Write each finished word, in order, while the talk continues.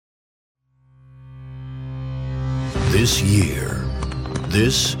This year,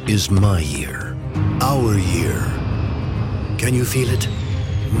 this is my year, our year. Can you feel it?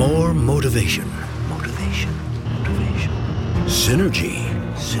 More motivation. Motivation. Motivation. Synergy.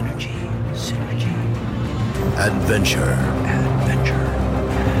 Synergy. Synergy. Adventure. Adventure.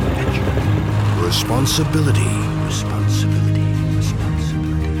 Adventure. Responsibility. Responsibility.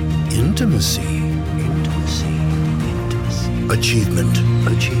 Responsibility. Intimacy. Intimacy. Intimacy. Achievement.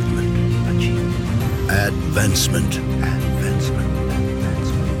 Achievement. Achievement. Advancement. Advancement.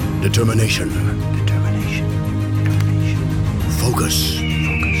 Advancement. Determination. Determination. Determination. Focus.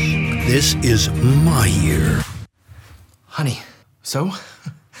 Focus. This is my year. Honey, so?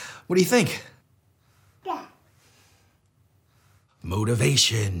 What do you think? Yeah.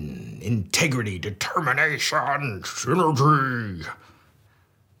 Motivation, integrity, determination, synergy.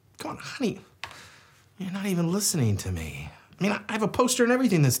 Come on, honey. You're not even listening to me. I mean, I have a poster and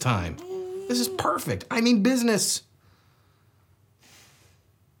everything this time. This is perfect. I mean business.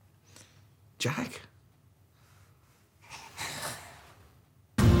 Jack?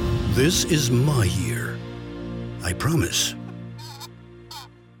 This is my year. I promise.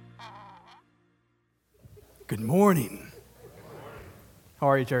 Good morning. How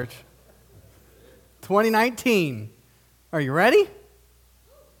are you, church? 2019. Are you ready?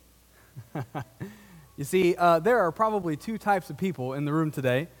 You see, there are probably two types of people in the room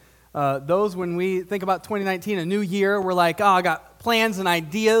today. Those, when we think about 2019, a new year, we're like, oh, I got plans and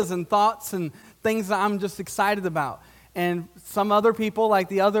ideas and thoughts and things that I'm just excited about. And some other people, like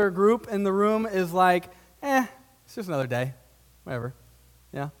the other group in the room, is like, it's just another day, whatever,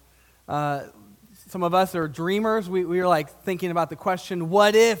 yeah. Some of us are dreamers. We are like thinking about the question,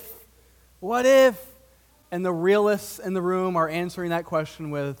 what if? What if? And the realists in the room are answering that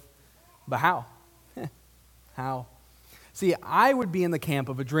question with, but how? How? See, I would be in the camp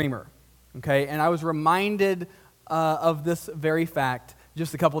of a dreamer, okay? And I was reminded of this very fact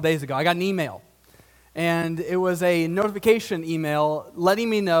just a couple days ago. I got an email, and it was a notification email letting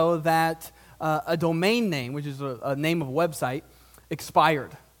me know that a domain name, which is a name of a website,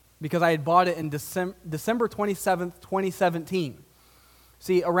 expired because I had bought it in December 27th, 2017.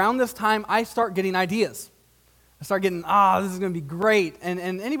 See, around this time, I start getting ideas. I start getting, this is going to be great. And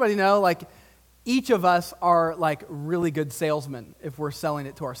anybody know, like, each of us are, like, really good salesmen if we're selling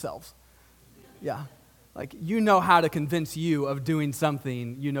it to ourselves. Yeah. Like, you know how to convince you of doing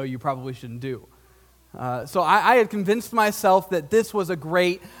something you know you probably shouldn't do. So I had convinced myself that this was a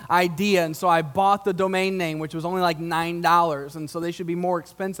great idea, and so I bought the domain name, which was only like $9, and so they should be more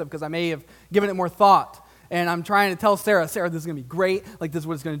expensive because I may have given it more thought. And I'm trying to tell Sarah, this is going to be great. Like, this is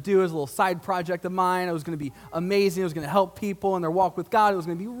what it's going to do. It's a little side project of mine. It was going to be amazing. It was going to help people in their walk with God. It was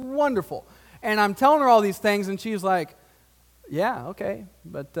going to be wonderful. And I'm telling her all these things, and she's like, yeah, okay,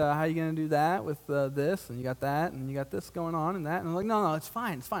 but how are you going to do that with this, and you got that, and you got this going on, and that? And I'm like, no, it's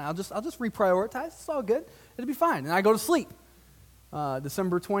fine. I'll just reprioritize. It's all good. It'll be fine. And I go to sleep.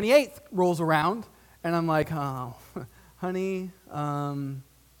 December 28th rolls around, and I'm like, oh, honey,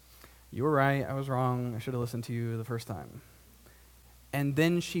 you were right. I was wrong. I should have listened to you the first time. And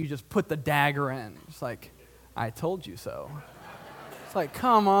then she just put the dagger in. It's like, I told you so. It's like,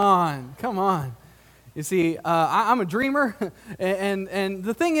 come on. You see, I'm a dreamer, and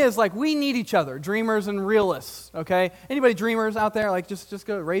the thing is, like, we need each other, dreamers and realists, okay? Anybody dreamers out there? Like, just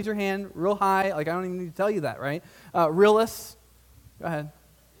go, raise your hand real high. Like, I don't even need to tell you that, right? Realists, go ahead.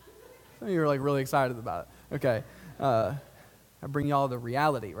 Some of you are, like, really excited about it. Okay. I bring y'all the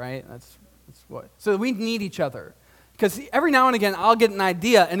reality, right? That's what. So we need each other. Because every now and again, I'll get an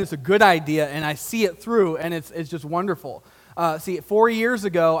idea, and it's a good idea, and I see it through, and it's just wonderful. 4 years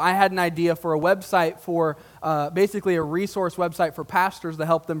ago, I had an idea for a website for basically a resource website for pastors to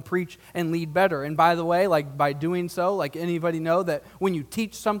help them preach and lead better. And by the way, like, by doing so, like, anybody know that when you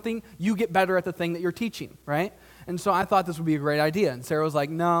teach something, you get better at the thing that you're teaching, right? And so I thought this would be a great idea. And Sarah was like,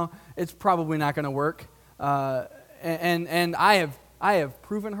 no, it's probably not going to work. And I have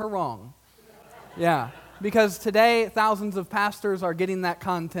proven her wrong. Yeah. Because today, thousands of pastors are getting that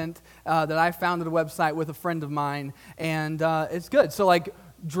content that I found at a website with a friend of mine, and it's good. So, like,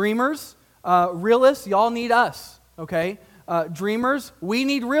 dreamers, realists, y'all need us, okay? Dreamers, we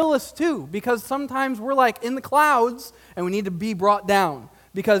need realists too, because sometimes we're, like, in the clouds, and we need to be brought down.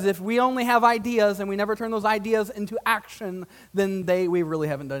 Because if we only have ideas and we never turn those ideas into action, then we really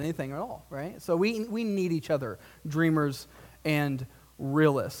haven't done anything at all, right? So we need each other, dreamers and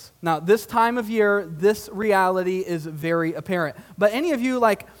realists. Now, this time of year, this reality is very apparent. But any of you,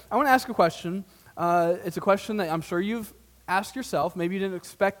 like, I want to ask a question. It's a question that I'm sure you've asked yourself. Maybe you didn't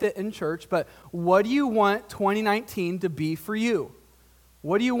expect it in church, but what do you want 2019 to be for you?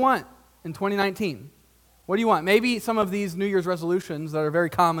 What do you want in 2019? What do you want? Maybe some of these New Year's resolutions that are very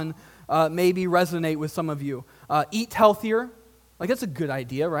common maybe resonate with some of you. Eat healthier. Like, that's a good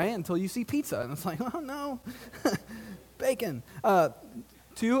idea, right? Until you see pizza, and it's like, oh, no, bacon.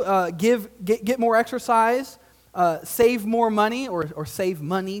 2, get more exercise. Save more money, or save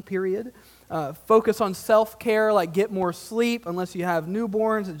money, period. Focus on self-care, like get more sleep. Unless you have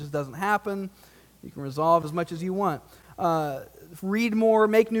newborns, it just doesn't happen. You can resolve as much as you want. Read more,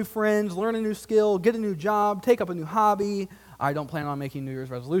 make new friends, learn a new skill, get a new job, take up a new hobby. I don't plan on making New Year's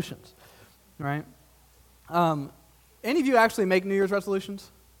resolutions, right? Any of you actually make New Year's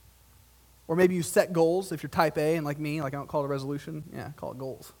resolutions? Or maybe you set goals if you're type A and like me, like I don't call it a resolution. Yeah, call it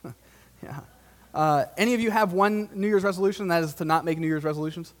goals. Yeah. Any of you have one New Year's resolution, and that is to not make New Year's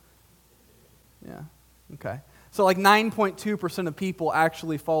resolutions? Yeah, okay. So like 9.2% of people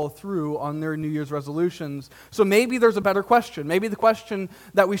actually follow through on their New Year's resolutions. So maybe there's a better question. Maybe the question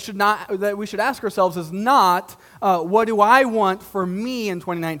that we should ask ourselves is not, what do I want for me in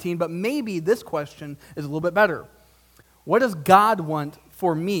 2019, but maybe this question is a little bit better. What does God want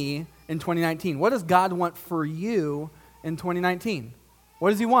for me in 2019? What does God want for you in 2019?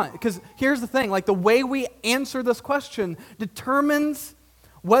 What does he want? Because here's the thing, like the way we answer this question determines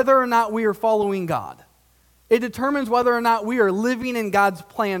whether or not we are following God. It determines whether or not we are living in God's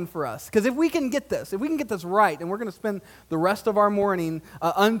plan for us. Because if we can get this right, and we're going to spend the rest of our morning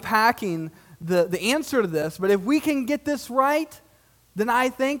unpacking the answer to this, but if we can get this right, then I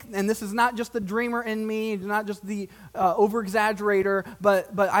think, and this is not just the dreamer in me, not just the over-exaggerator,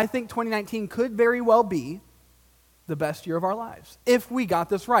 but I think 2019 could very well be the best year of our lives, if we got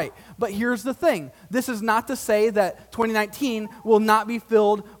this right. But here's the thing. This is not to say that 2019 will not be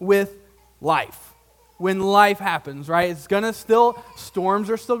filled with life. When life happens, right? It's going to storms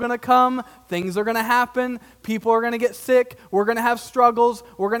are still going to come, things are going to happen, people are going to get sick, we're going to have struggles,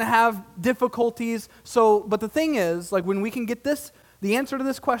 we're going to have difficulties. But the thing is, like when we can get the answer to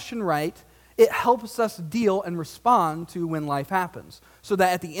this question right, it helps us deal and respond to when life happens. So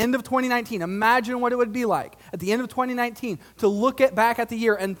that at the end of 2019, imagine what it would be like at the end of 2019 to look back at the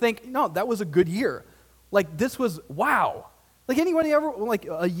year and think, no, that was a good year. Like this was, wow. Like anybody ever, like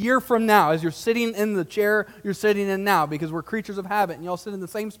a year from now, as you're sitting in the chair you're sitting in now, because we're creatures of habit and y'all sit in the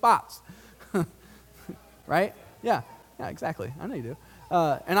same spots. Right? Yeah, exactly. I know you do.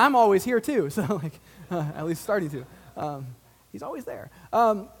 And I'm always here too, so like, at least starting to. He's always there.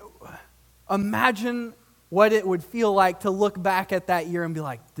 Imagine what it would feel like to look back at that year and be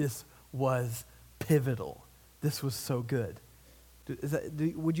like, this was pivotal. This was so good.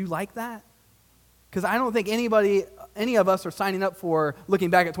 Would you like that? Because I don't think any of us are signing up for looking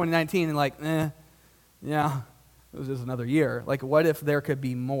back at 2019 and like, yeah, it was just another year. Like, what if there could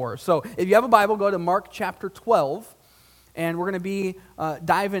be more? So if you have a Bible, go to Mark chapter 12, and we're going to be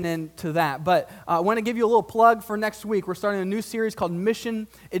diving into that. But I want to give you a little plug for next week. We're starting a new series called Mission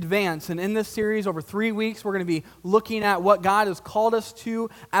Advance, and in this series, over 3 weeks, we're going to be looking at what God has called us to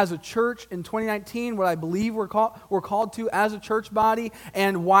as a church in 2019, what I believe we're called to as a church body,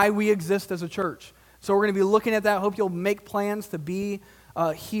 and why we exist as a church. So we're going to be looking at that. I hope you'll make plans to be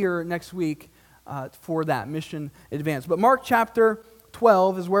here next week for that, Mission Advance. But Mark chapter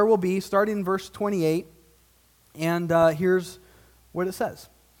 12 is where we'll be, starting in verse 28. And here's what it says.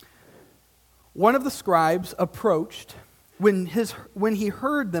 One of the scribes approached. When he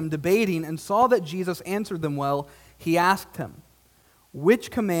heard them debating and saw that Jesus answered them well, he asked him,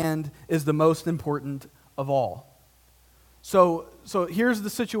 which command is the most important of all? So here's the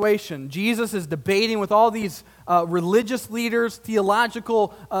situation. Jesus is debating with all these religious leaders,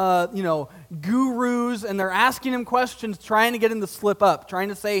 theological, gurus, and they're asking him questions, trying to get him to slip up, trying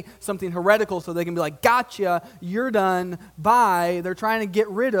to say something heretical so they can be like, gotcha, you're done, bye. They're trying to get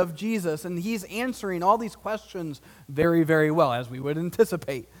rid of Jesus, and he's answering all these questions very, very well, as we would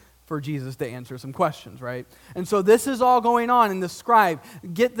anticipate for Jesus to answer some questions, right? And so this is all going on, and the scribe,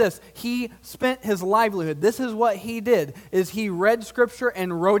 get this, he spent his livelihood. This is what he did, is he read Scripture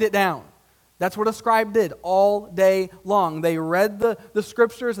and wrote it down. That's what a scribe did all day long. They read the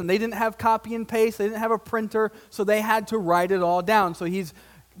Scriptures, and they didn't have copy and paste. They didn't have a printer, so they had to write it all down. So he's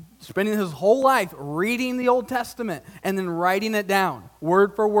spending his whole life reading the Old Testament and then writing it down,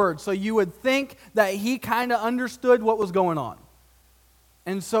 word for word. So you would think that he kind of understood what was going on.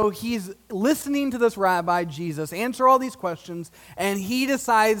 And so he's listening to this rabbi, Jesus, answer all these questions, and he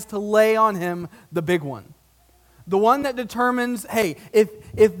decides to lay on him the big one. The one that determines, hey,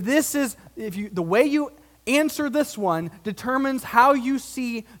 the way you answer this one determines how you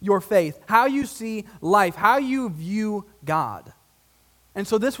see your faith, how you see life, how you view God. And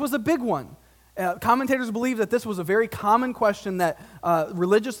so this was a big one. Commentators believe that this was a very common question that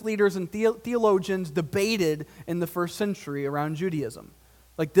religious leaders and theologians debated in the first century around Judaism.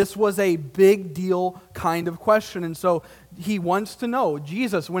 Like, this was a big deal kind of question. And so he wants to know,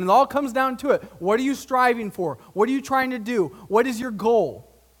 Jesus, when it all comes down to it, what are you striving for? What are you trying to do? What is your goal?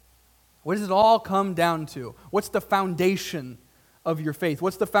 What does it all come down to? What's the foundation of your faith?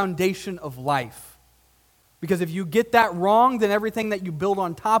 What's the foundation of life? Because if you get that wrong, then everything that you build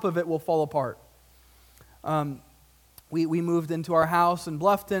on top of it will fall apart. We moved into our house in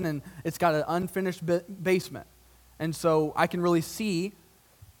Bluffton, and it's got an unfinished basement. And so I can really see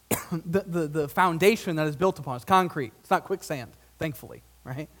the foundation that is built upon. It's concrete. It's not quicksand, thankfully,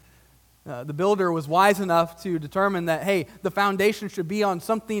 right? The builder was wise enough to determine that, hey, the foundation should be on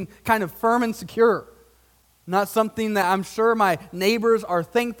something kind of firm and secure. Not something that I'm sure my neighbors are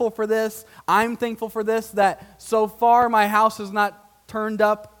thankful for this. I'm thankful for this, that so far my house is not turned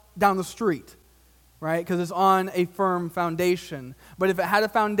up down the street, right? Because it's on a firm foundation. But if it had a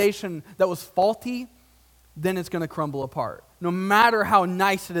foundation that was faulty, then it's going to crumble apart, no matter how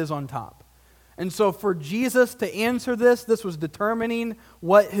nice it is on top. And so for Jesus to answer this was determining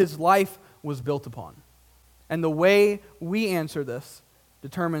what his life was built upon. And the way we answer this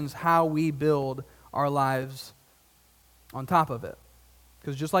determines how we build our lives on top of it.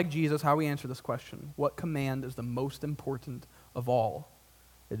 Because just like Jesus, how we answer this question, what command is the most important of all?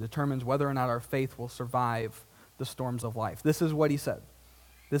 It determines whether or not our faith will survive the storms of life. This is what he said.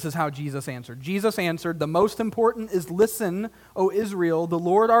 This is how Jesus answered. Jesus answered, the most important is, listen, O Israel, the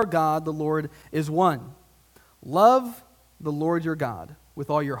Lord our God, the Lord is one. Love the Lord your God with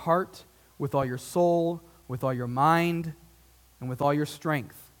all your heart, with all your soul, with all your mind, and with all your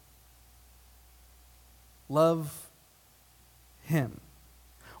strength. Love him.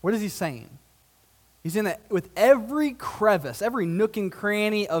 What is he saying? He's saying that with every crevice, every nook and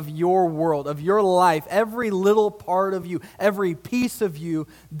cranny of your world, of your life, every little part of you, every piece of you,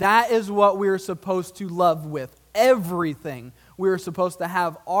 that is what we're supposed to love with. Everything we're supposed to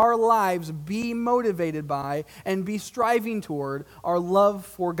have our lives be motivated by and be striving toward our love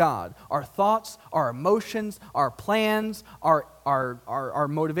for God. Our thoughts, our emotions, our plans, our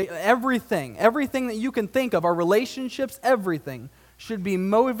motivation, everything that you can think of, our relationships, everything should be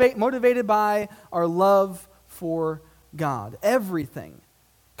motivated by our love for God. Everything.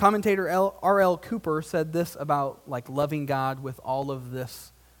 Commentator R.L. Cooper said this about loving God with all of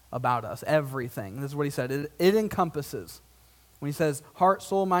this about us. Everything. This is what he said. It encompasses, when he says heart,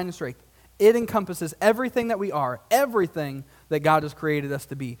 soul, mind, and strength, it encompasses everything that we are, everything that God has created us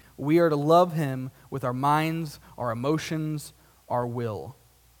to be. We are to love him with our minds, our emotions, our will.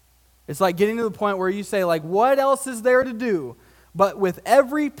 It's like getting to the point where you say, what else is there to do? But with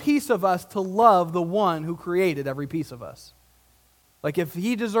every piece of us to love the one who created every piece of us. If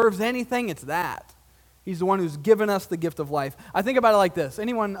he deserves anything, it's that. He's the one who's given us the gift of life. I think about it like this.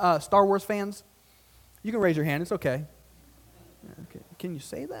 Anyone Star Wars fans? You can raise your hand. It's okay. Okay. Can you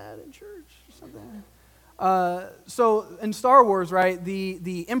say that in church or something? So in Star Wars, right,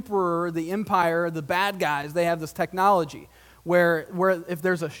 the Emperor, the Empire, the bad guys, they have this technology where if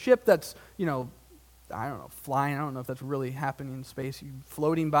there's a ship that's, I don't know, flying, I don't know if that's really happening in space,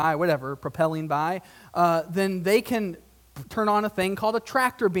 floating by, whatever, propelling by, then they can turn on a thing called a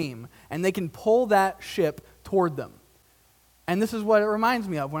tractor beam, and they can pull that ship toward them. And this is what it reminds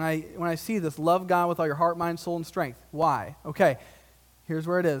me of when I see this, love God with all your heart, mind, soul, and strength. Why? Okay, here's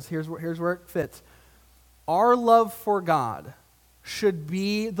where it is. Here's where it fits. Our love for God should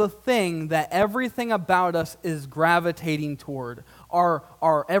be the thing that everything about us is gravitating toward.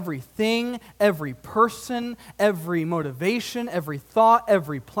 Our everything, every person, every motivation, every thought,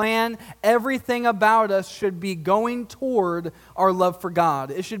 every plan, everything about us should be going toward our love for God.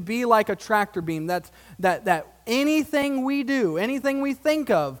 It should be like a tractor beam that anything we do, anything we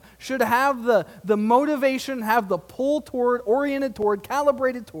think of should have the motivation, have the pull toward, oriented toward,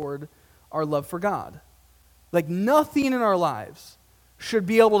 calibrated toward our love for God. Nothing in our lives should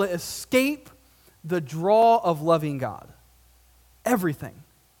be able to escape the draw of loving God. Everything.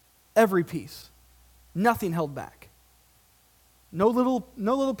 Every piece. Nothing held back. No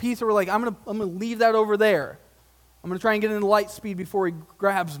little piece where we're I'm gonna leave that over there. I'm gonna try and get into light speed before he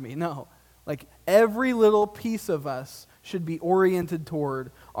grabs me. No. Every little piece of us should be oriented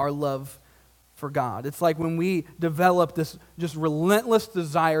toward our love for God. It's like when we develop this just relentless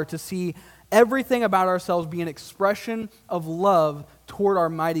desire to see everything about ourselves be an expression of love toward our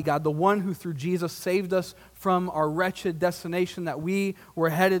mighty God, the one who through Jesus saved us from our wretched destination that we were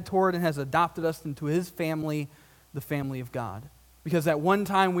headed toward and has adopted us into his family, the family of God. Because at one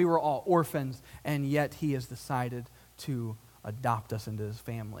time we were all orphans, and yet he has decided to adopt us into his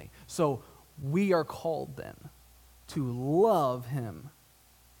family. So we are called then to love him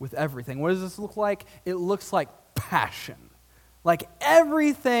with everything. What does this look like? It looks like passion. Like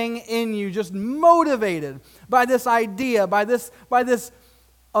everything in you just motivated by this idea, by this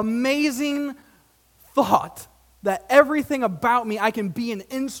amazing thought that everything about me, I can be an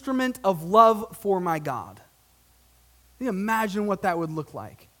instrument of love for my God. Can you imagine what that would look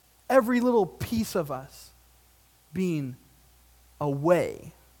like? Every little piece of us being a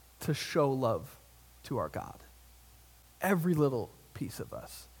way to show love to our God. Every little piece of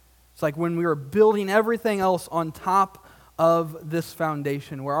us. It's like when we were building everything else on top of this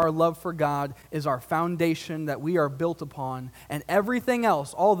foundation, where our love for God is our foundation that we are built upon, and everything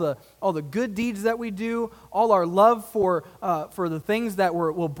else, all the good deeds that we do, all our love for the things that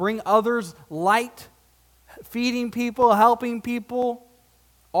will bring others light, feeding people, helping people,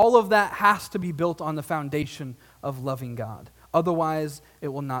 all of that has to be built on the foundation of loving God. Otherwise, it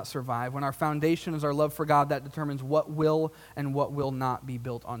will not survive. When our foundation is our love for God, that determines what will and what will not be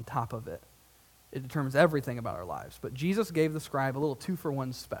built on top of it. It determines everything about our lives. But Jesus gave the scribe a little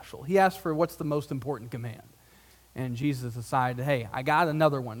 2-for-1 special. He asked for what's the most important command. And Jesus decided, hey, I got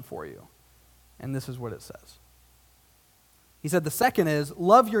another one for you. And this is what it says. He said, the second is,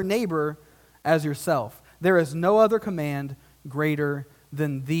 love your neighbor as yourself. There is no other command greater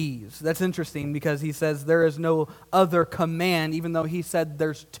than these. That's interesting because he says there is no other command, even though he said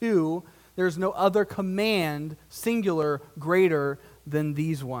there's two. There's no other command, singular, greater than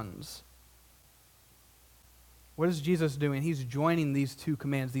these ones. What is Jesus doing? He's joining these two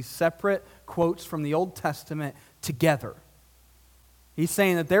commands, these separate quotes from the Old Testament together. He's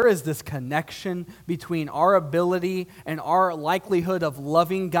saying that there is this connection between our ability and our likelihood of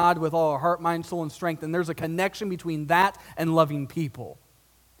loving God with all our heart, mind, soul, and strength, and there's a connection between that and loving people.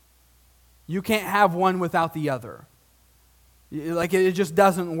 You can't have one without the other. Like, it just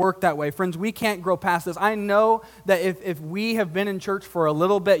doesn't work that way. Friends, we can't grow past this. I know that if we have been in church for a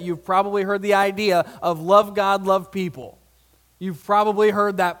little bit, you've probably heard the idea of love God, love people. You've probably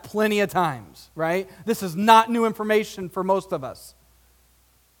heard that plenty of times, right? This is not new information for most of us.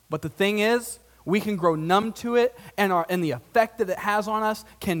 But the thing is, we can grow numb to it, and the effect that it has on us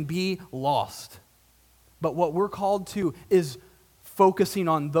can be lost. But what we're called to is focusing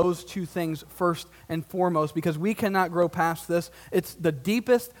on those two things first and foremost, because we cannot grow past this. It's the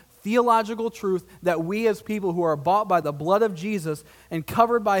deepest theological truth that we as people who are bought by the blood of Jesus and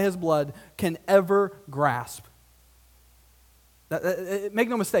covered by his blood can ever grasp. Make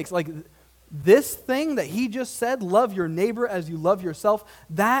no mistakes, like this thing that he just said, love your neighbor as you love yourself,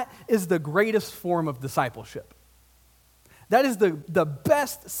 that is the greatest form of discipleship. That is the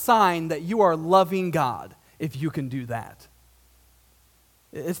best sign that you are loving God, if you can do that.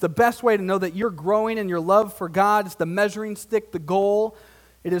 It's the best way to know that you're growing in your love for God. It's the measuring stick, the goal.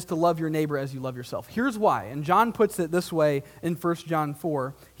 It is to love your neighbor as you love yourself. Here's why. And John puts it this way in 1 John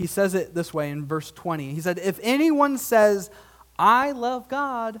 4. He says it this way in verse 20. He said, if anyone says, I love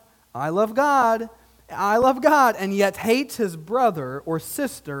God, I love God, I love God, and yet hates his brother or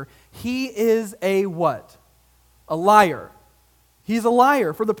sister, he is a what? A liar. He's a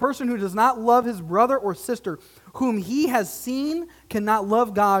liar. For the person who does not love his brother or sister whom he has seen cannot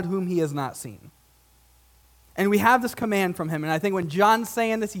love God whom he has not seen. And we have this command from him. And I think when John's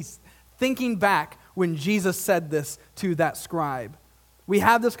saying this, he's thinking back when Jesus said this to that scribe. We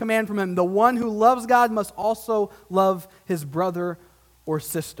have this command from him. The one who loves God must also love his brother or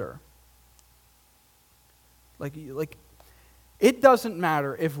sister. Like it doesn't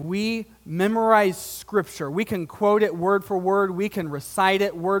matter if we memorize Scripture. We can quote it word for word. We can recite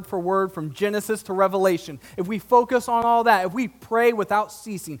it word for word from Genesis to Revelation. If we focus on all that, if we pray without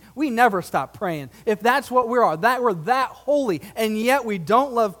ceasing, we never stop praying. If that's what we are, that we're that holy, and yet we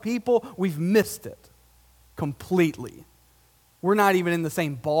don't love people, we've missed it completely. We're not even in the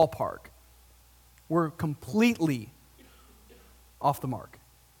same ballpark. We're completely off the mark.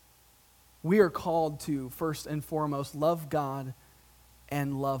 We are called to, first and foremost, love God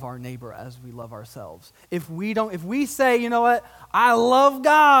and love our neighbor as we love ourselves. If we say, you know what, I love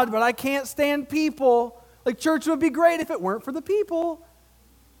God, but I can't stand people, like church would be great if it weren't for the people,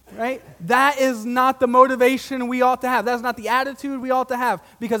 right? That is not the motivation we ought to have. That's not the attitude we ought to have,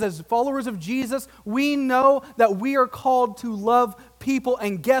 because as followers of Jesus, we know that we are called to love people,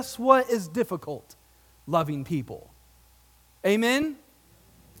 and guess what is difficult? Loving people. Amen?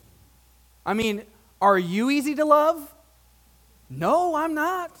 I mean, are you easy to love? No, I'm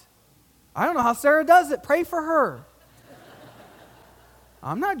not. I don't know how Sarah does it. Pray for her.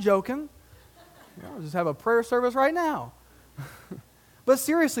 I'm not joking. I'll just have a prayer service right now. But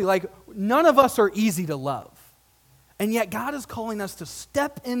seriously, like, none of us are easy to love. And yet God is calling us to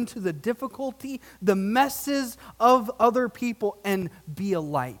step into the difficulty, the messes of other people, and be a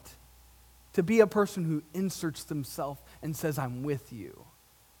light. To be a person who inserts themselves and says, I'm with you.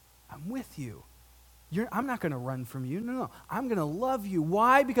 I'm with you. I'm not going to run from you. No. I'm going to love you.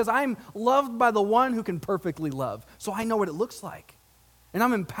 Why? Because I'm loved by the one who can perfectly love. So I know what it looks like. And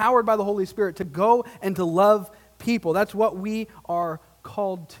I'm empowered by the Holy Spirit to go and to love people. That's what we are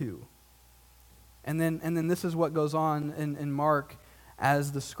called to. And then this is what goes on in Mark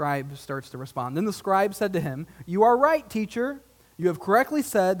as the scribe starts to respond. Then the scribe said to him, "You are right, teacher. You have correctly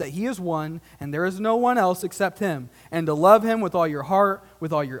said that he is one, and there is no one else except him. And to love him with all your heart,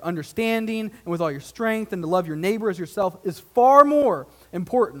 with all your understanding, and with all your strength, and to love your neighbor as yourself is far more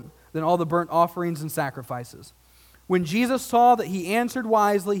important than all the burnt offerings and sacrifices." When Jesus saw that he answered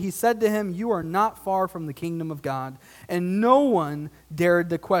wisely, he said to him, "You are not far from the kingdom of God." And no one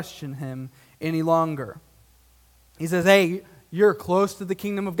dared to question him any longer. He says, hey, you're close to the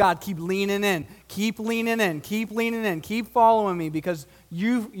kingdom of God. Keep leaning in. Keep leaning in. Keep leaning in. Keep following me because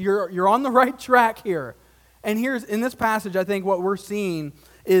you're on the right track here. And here's, in this passage, I think what we're seeing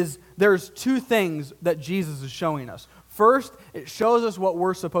is there's two things that Jesus is showing us. First, it shows us what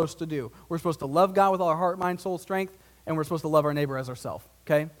we're supposed to do. We're supposed to love God with all our heart, mind, soul, strength, and we're supposed to love our neighbor as ourselves,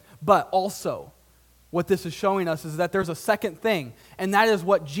 okay? But also, what this is showing us is that there's a second thing, and that is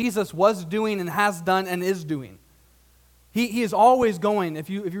what Jesus was doing and has done and is doing. He is always going, if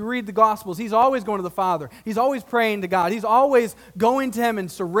you read the Gospels, he's always going to the Father. He's always praying to God. He's always going to him and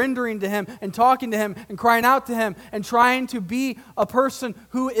surrendering to him and talking to him and crying out to him and trying to be a person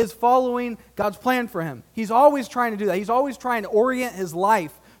who is following God's plan for him. He's always trying to do that. He's always trying to orient his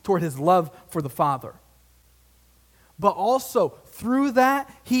life toward his love for the Father. But also, through that,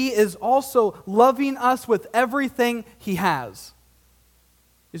 he is also loving us with everything he has.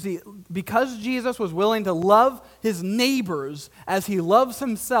 You see, because Jesus was willing to love his neighbors as he loves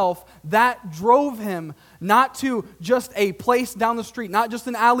himself, that drove him not to just a place down the street, not just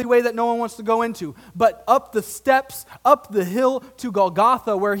an alleyway that no one wants to go into, but up the steps, up the hill to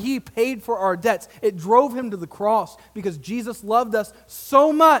Golgotha where he paid for our debts. It drove him to the cross because Jesus loved us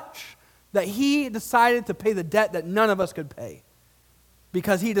so much that he decided to pay the debt that none of us could pay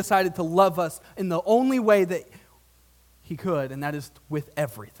because he decided to love us in the only way that he could, and that is with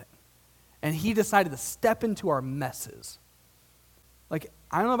everything. And he decided to step into our messes. Like,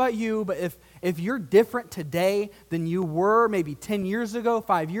 I don't know about you, but if you're different today than you were maybe 10 years ago,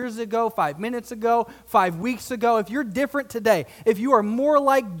 5 years ago, 5 minutes ago, 5 weeks ago, if you're different today, if you are more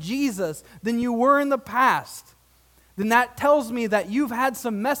like Jesus than you were in the past, then that tells me that you've had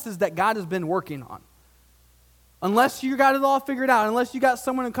some messes that God has been working on. Unless you got it all figured out, unless you got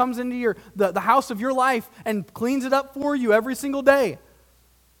someone who comes into the house of your life and cleans it up for you every single day.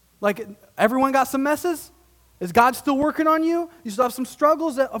 Like, everyone got some messes? Is God still working on you? You still have some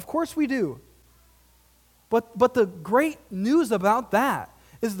struggles? Of course we do. But the great news about that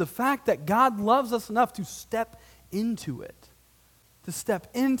is the fact that God loves us enough to step into it. To step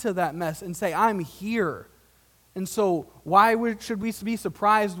into that mess and say, I'm here. And so why should we be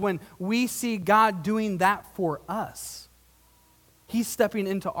surprised when we see God doing that for us? He's stepping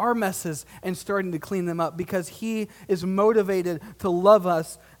into our messes and starting to clean them up because he is motivated to love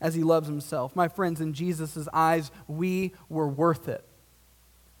us as he loves himself. My friends, in Jesus' eyes, we were worth it.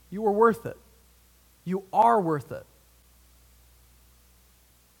 You were worth it. You are worth it.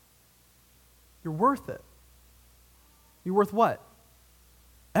 You're worth it. You're worth what?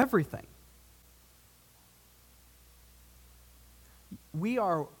 Everything. We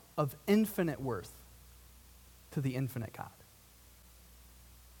are of infinite worth to the infinite God.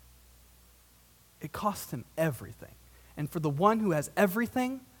 It cost him everything. And for the one who has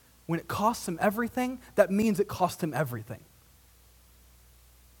everything, when it costs him everything, that means it cost him everything.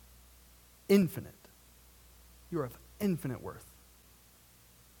 Infinite. You're of infinite worth.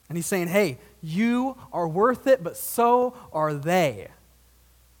 And he's saying, hey, you are worth it, but so are they.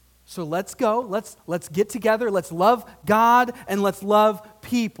 So let's go, let's get together, let's love God, and let's love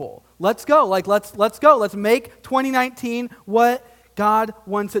people. Let's go, let's go. Let's make 2019 what God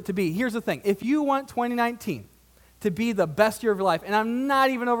wants it to be. Here's the thing. If you want 2019 to be the best year of your life, and I'm not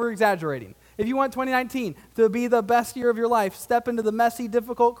even over-exaggerating, if you want 2019 to be the best year of your life, step into the messy,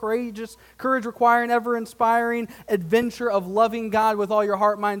 difficult, courageous, courage-requiring, ever-inspiring adventure of loving God with all your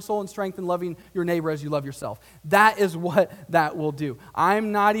heart, mind, soul, and strength, and loving your neighbor as you love yourself. That is what that will do.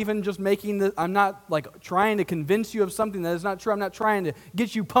 I'm not even just I'm not like trying to convince you of something that is not true. I'm not trying to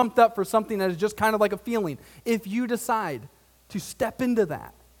get you pumped up for something that is just kind of like a feeling. If you decide to step into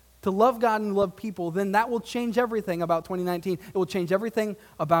that, to love God and love people, then that will change everything about 2019. It will change everything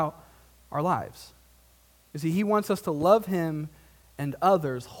about our lives. You see, he wants us to love him and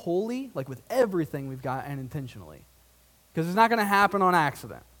others wholly, like with everything we've got, and intentionally. Because it's not going to happen on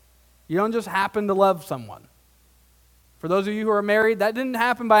accident. You don't just happen to love someone. For those of you who are married, that didn't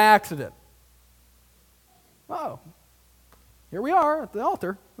happen by accident. Oh, here we are at the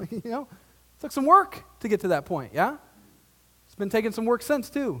altar. You know, it took some work to get to that point, yeah? It's been taking some work since,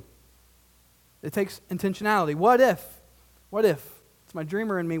 too. It takes intentionality. What if, it's my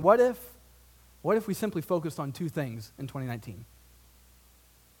dreamer in me, what if we simply focused on two things in 2019?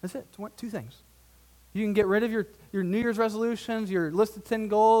 That's it, two things. You can get rid of your New Year's resolutions, your list of 10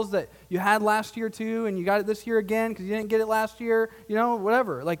 goals that you had last year too, and you got it this year again because you didn't get it last year, you know,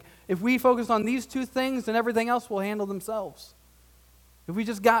 whatever. Like, if we focus on these two things, then everything else will handle themselves. If we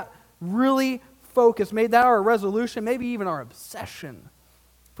just got really focused, made that our resolution, maybe even our obsession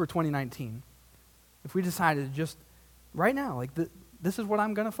for 2019, if we decided to just, right now, like, this is what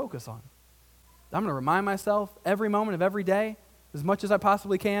I'm going to focus on. I'm going to remind myself every moment of every day, as much as I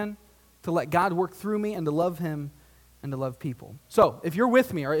possibly can, to let God work through me and to love him and to love people. So, if you're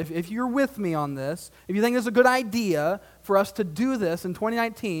with me, or if you're with me on this, if you think it's a good idea for us to do this in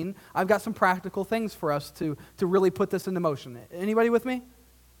 2019, I've got some practical things for us to really put this into motion. Anybody with me?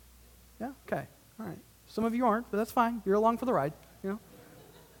 Yeah? Okay. All right. Some of you aren't, but that's fine. You're along for the ride, you know?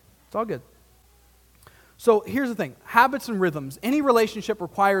 It's all good. So, here's the thing. Habits and rhythms. Any relationship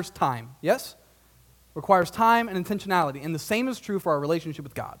requires time, yes? Requires time and intentionality. And the same is true for our relationship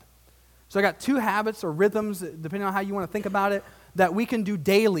with God. So I got two habits or rhythms, depending on how you want to think about it, that we can do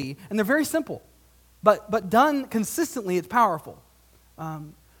daily. And they're very simple. But done consistently, it's powerful.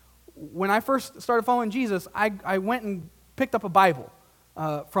 When I first started following Jesus, I went and picked up a Bible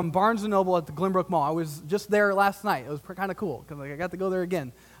from Barnes & Noble at the Glenbrook Mall. I was just there last night. It was kind of cool because I got to go there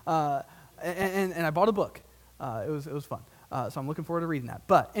again. And I bought a book. It was fun. So I'm looking forward to reading that.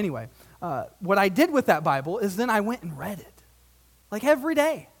 But anyway, what I did with that Bible is then I went and read it. Like every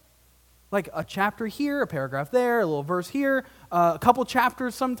day. Like a chapter here, a paragraph there, a little verse here, a couple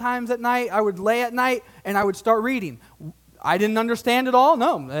chapters sometimes at night. I would lay at night and I would start reading. I didn't understand it all.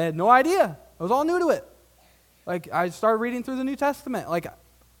 No, I had no idea. I was all new to it. Like I started reading through the New Testament. Like,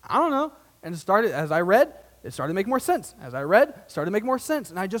 I don't know. And as I read, it started to make more sense. As I read, it started to make more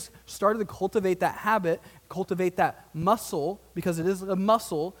sense. And I just started to cultivate that habit, cultivate that muscle, because it is a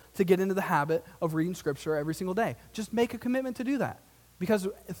muscle to get into the habit of reading Scripture every single day. Just make a commitment to do that. Because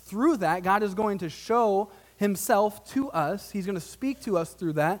through that, God is going to show himself to us. He's going to speak to us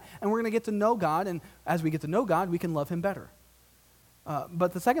through that, and we're going to get to know God, and as we get to know God, we can love him better.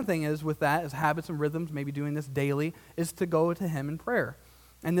 But the second thing is with that, is habits and rhythms, maybe doing this daily, is to go to him in prayer.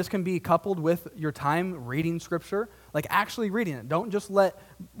 And this can be coupled with your time reading Scripture, like actually reading it. Don't just let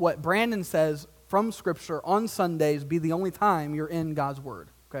what Brandon says from Scripture on Sundays be the only time you're in God's Word,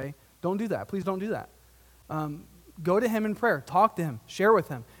 okay? Don't do that. Please don't do that. Go to him in prayer. Talk to him. Share with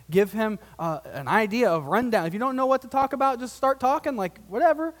him. Give him an idea of rundown. If you don't know what to talk about, just start talking, like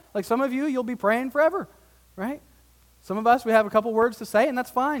whatever. Like some of you, you'll be praying forever, right? Some of us, we have a couple words to say, and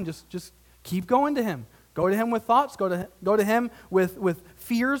that's fine. Just keep going to him. Go to him with thoughts. Go to him with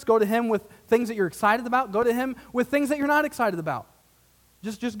fears. Go to him with things that you're excited about. Go to him with things that you're not excited about.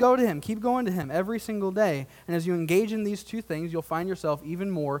 Just go to him. Keep going to him every single day. And as you engage in these two things, you'll find yourself even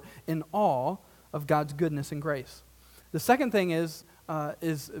more in awe of God's goodness and grace. The second thing is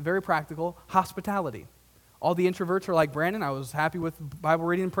very practical, hospitality. All the introverts are like, Brandon, I was happy with Bible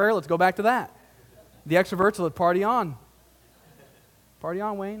reading and prayer. Let's go back to that. The extroverts, let party on. Party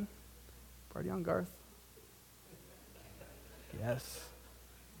on, Wayne. Party on, Garth. Yes.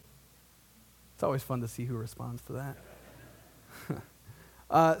 It's always fun to see who responds to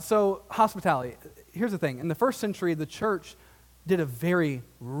that. So hospitality. Here's the thing. In the first century, the church did a very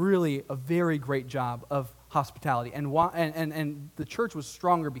great job of hospitality, and the church was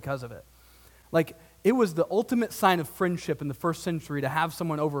stronger because of it. Like, it was the ultimate sign of friendship in the first century to have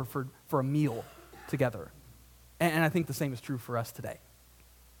someone over for a meal together. And I think the same is true for us today.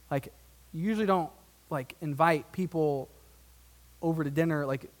 Like, you usually don't, like, invite people over to dinner,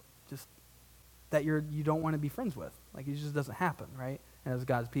 like, just that you don't want to be friends with. Like, it just doesn't happen, right? And as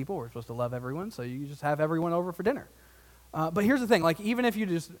God's people, we're supposed to love everyone, so you just have everyone over for dinner. But here's the thing, like, even if you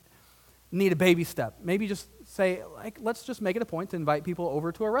just need a baby step, maybe just say, like, let's just make it a point to invite people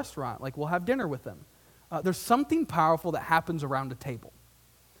over to a restaurant. Like, we'll have dinner with them. There's something powerful that happens around a table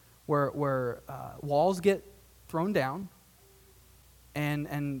where walls get thrown down,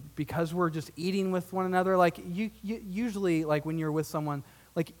 and because we're just eating with one another, like, you usually, like, when you're with someone,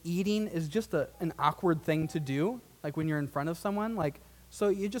 like, eating is just an awkward thing to do, like, when you're in front of someone, like, so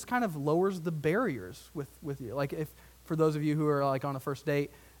it just kind of lowers the barriers with you. Like, if for those of you who are, like, on a first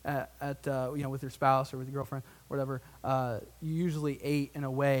date, with your spouse or with your girlfriend, whatever, you usually ate in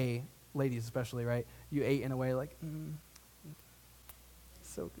a way, ladies especially, right? You ate in a way like,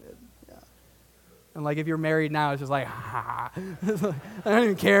 so good, yeah. And like if you're married now, it's just like, it's like, I don't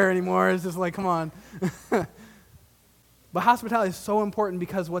even care anymore. It's just like, come on. But hospitality is so important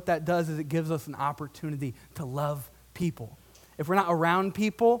because what that does is it gives us an opportunity to love people. If we're not around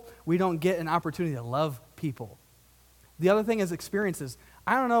people, we don't get an opportunity to love people. The other thing is experiences.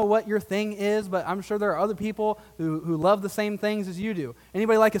 I don't know what your thing is, but I'm sure there are other people who love the same things as you do.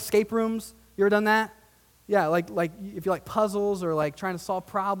 Anybody like escape rooms? You ever done that? Yeah, like if you like puzzles or like trying to solve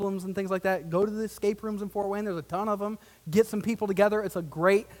problems and things like that, go to the escape rooms in Fort Wayne. There's a ton of them. Get some people together. It's a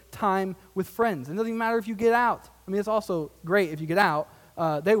great time with friends. It doesn't even matter if you get out. I mean, it's also great if you get out.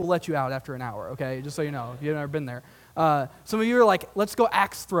 They will let you out after an hour, okay? Just so you know, if you've never been there. Some of you are like, let's go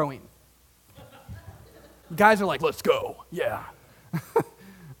axe throwing. Guys are like, let's go. Yeah.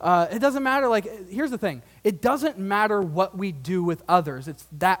 It doesn't matter. Like, here's the thing. It doesn't matter what we do with others. It's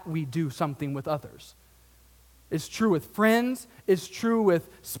that we do something with others. It's true with friends. It's true with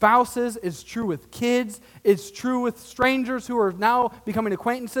spouses. It's true with kids. It's true with strangers who are now becoming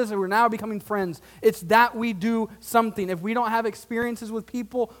acquaintances and who are now becoming friends. It's that we do something. If we don't have experiences with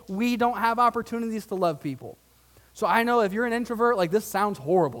people, we don't have opportunities to love people. So I know if you're an introvert, like this sounds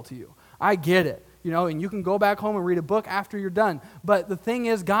horrible to you. I get it. And you can go back home and read a book after you're done. But the thing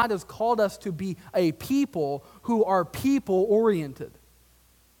is, God has called us to be a people who are people-oriented.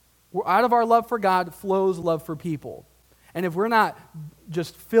 Out of our love for God flows love for people. And if we're not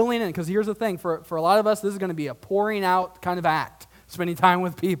just filling in, because here's the thing, for a lot of us, this is going to be a pouring out kind of act, spending time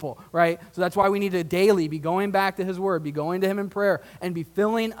with people, right? So that's why we need to daily be going back to His Word, be going to Him in prayer, and be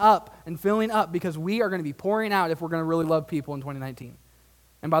filling up, because we are going to be pouring out if we're going to really love people in 2019.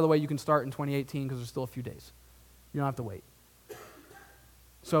 And by the way, you can start in 2018 because there's still a few days. You don't have to wait.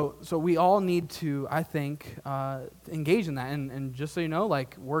 So we all need to, I think, engage in that. And just so you know,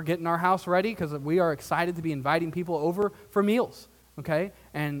 like, we're getting our house ready because we are excited to be inviting people over for meals, okay?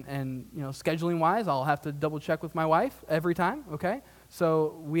 And scheduling-wise, I'll have to double-check with my wife every time, okay?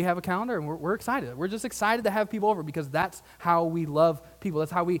 So we have a calendar, and we're excited. We're just excited to have people over because that's how we love people.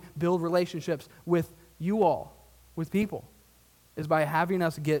 That's how we build relationships with you all, with people, is by having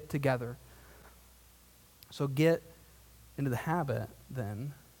us get together. So get into the habit,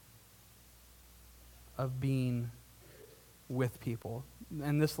 then, of being with people.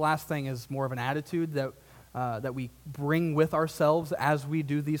 And this last thing is more of an attitude that we bring with ourselves as we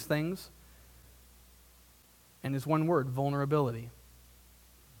do these things. And it's one word: vulnerability.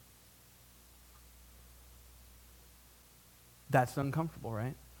 That's uncomfortable,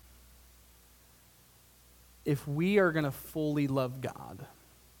 right? If we are going to fully love God,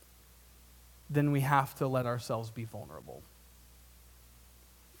 then we have to let ourselves be vulnerable.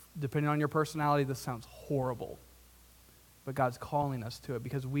 Depending on your personality, this sounds horrible, but God's calling us to it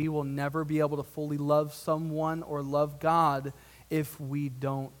because we will never be able to fully love someone or love God if we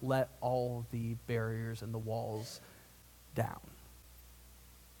don't let all the barriers and the walls down.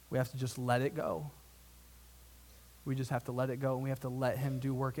 We have to just let it go. We just have to let it go, and we have to let Him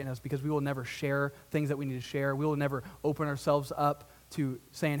do work in us because we will never share things that we need to share. We will never open ourselves up to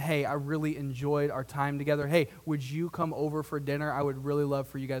saying, hey, I really enjoyed our time together. Hey, would you come over for dinner? I would really love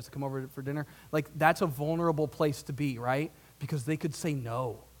for you guys to come over for dinner. Like, that's a vulnerable place to be, right? Because they could say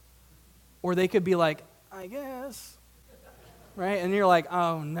no. Or they could be like, I guess. Right? And you're like,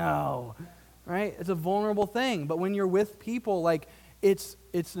 oh, no. Right? It's a vulnerable thing. But when you're with people, like, it's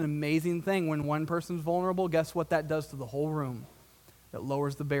an amazing thing. When one person's vulnerable, guess what that does to the whole room? It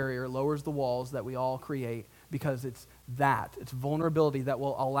lowers the barrier, lowers the walls that we all create, because it's vulnerability that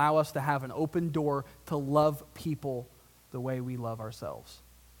will allow us to have an open door to love people the way we love ourselves.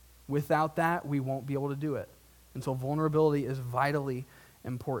 Without that, we won't be able to do it. And so vulnerability is vitally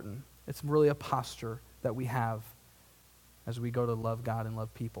important. It's really a posture that we have as we go to love God and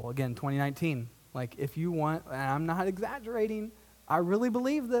love people. Again, 2019, like, if you want, and I'm not exaggerating, I really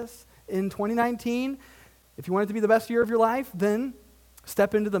believe this. In 2019, if you want it to be the best year of your life, then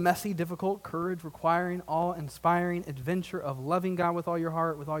step into the messy, difficult, courage-requiring, awe-inspiring adventure of loving God with all your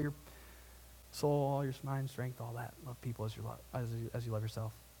heart, with all your soul, all your mind, strength, all that. Love people as you love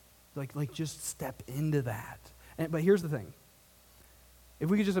yourself. Like just step into that. But here's the thing. If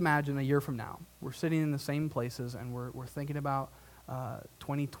we could just imagine a year from now, we're sitting in the same places and we're thinking about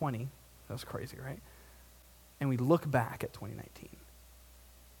 2020. That's crazy, right? And we look back at 2019.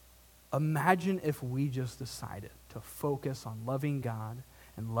 Imagine if we just decided to focus on loving God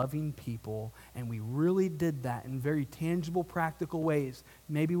and loving people, and we really did that in very tangible, practical ways.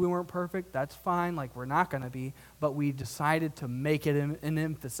 Maybe we weren't perfect, that's fine, like we're not going to be, but we decided to make it an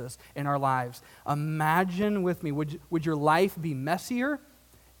emphasis in our lives. Imagine with me, would your life be messier?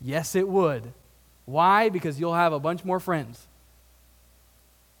 Yes, it would. Why? Because you'll have a bunch more friends.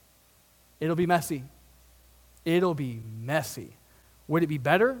 It'll be messy. It'll be messy. Would it be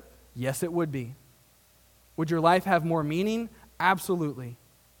better? Yes, it would be. Would your life have more meaning? Absolutely.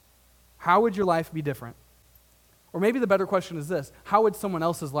 How would your life be different? Or maybe the better question is this: how would someone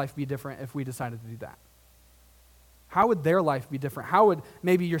else's life be different if we decided to do that? How would their life be different? How would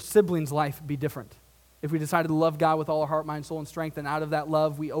maybe your sibling's life be different if we decided to love God with all our heart, mind, soul, and strength, and out of that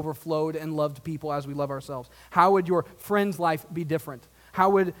love we overflowed and loved people as we love ourselves? How would your friend's life be different?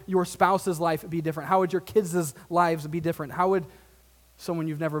 How would your spouse's life be different? How would your kids' lives be different? How would someone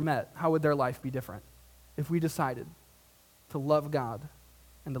you've never met, how would their life be different if we decided to love God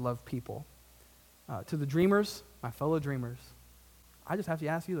and to love people? To the dreamers, my fellow dreamers, I just have to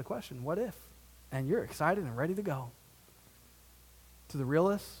ask you the question, what if? And you're excited and ready to go. To the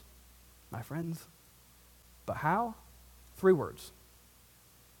realists, my friends, but how? 3 words.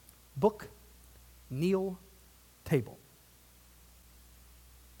 Book, kneel, table.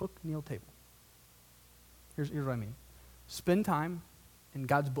 Book, kneel, table. Here's what I mean. Spend time in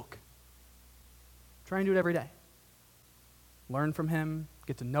God's book. Try and do it every day. Learn from him,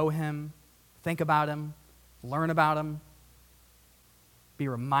 get to know him, think about him, learn about him, be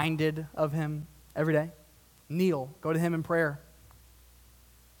reminded of him every day. Kneel, go to him in prayer.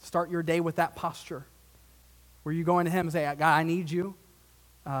 Start your day with that posture where you go into him and say, God, I need you.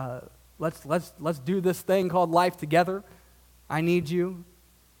 Let's do this thing called life together. I need you.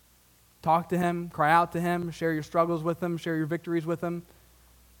 Talk to him, cry out to him, share your struggles with him, share your victories with him.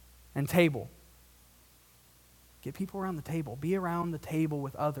 And table. Get people around the table. Be around the table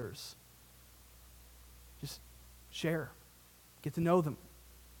with others. Just share. Get to know them.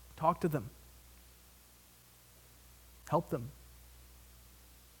 Talk to them. Help them.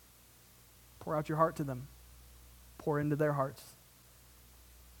 Pour out your heart to them. Pour into their hearts.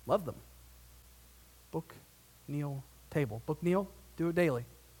 Love them. Book, kneel, table. Book, kneel, do it daily.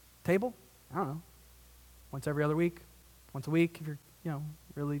 Table? I don't know. Once every other week. Once a week if you're,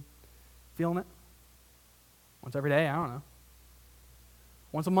 really feeling it. Once every day, I don't know.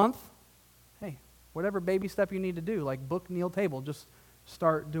 Once a month? Hey, whatever baby step you need to do, like book, kneel, table, just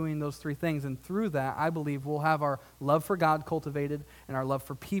start doing those 3 things. And through that, I believe we'll have our love for God cultivated and our love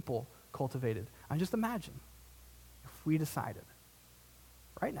for people cultivated. I just imagine if we decided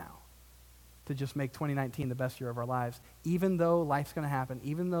right now to just make 2019 the best year of our lives. Even though life's going to happen,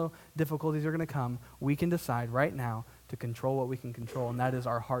 even though difficulties are going to come, we can decide right now to control what we can control, and that is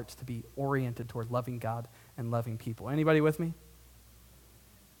our hearts to be oriented toward loving God and loving people. Anybody with me?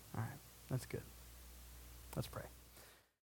 All right, that's good. Let's pray.